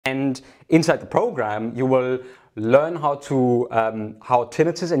And inside the program, you will learn how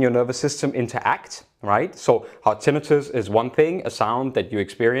tinnitus and your nervous system interact, right? So how tinnitus is one thing, a sound that you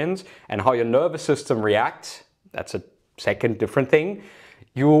experience, and how your nervous system reacts, that's a second different thing.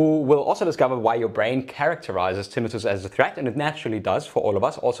 You will also discover why your brain characterizes tinnitus as a threat, and it naturally does for all of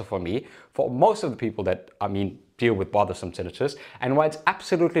us, also for me, for most of the people that, deal with bothersome tinnitus, and why it's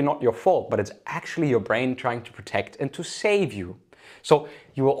absolutely not your fault, but it's actually your brain trying to protect and to save you. So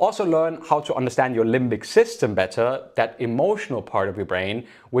you will also learn how to understand your limbic system better, that emotional part of your brain,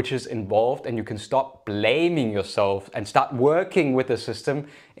 which is involved, and you can stop blaming yourself and start working with the system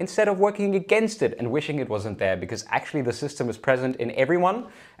instead of working against it and wishing it wasn't there, because actually the system is present in everyone,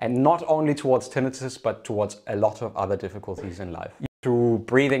 and not only towards tinnitus, but towards a lot of other difficulties in life. Through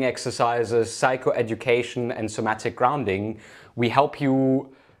breathing exercises, psychoeducation, and somatic grounding, we help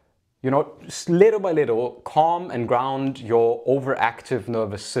you little by little, calm and ground your overactive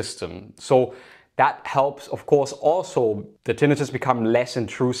nervous system. So that helps, of course, also the tinnitus become less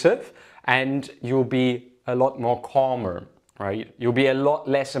intrusive, and you'll be a lot more calmer, right? You'll be a lot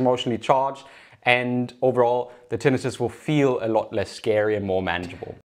less emotionally charged, and overall, the tinnitus will feel a lot less scary and more manageable.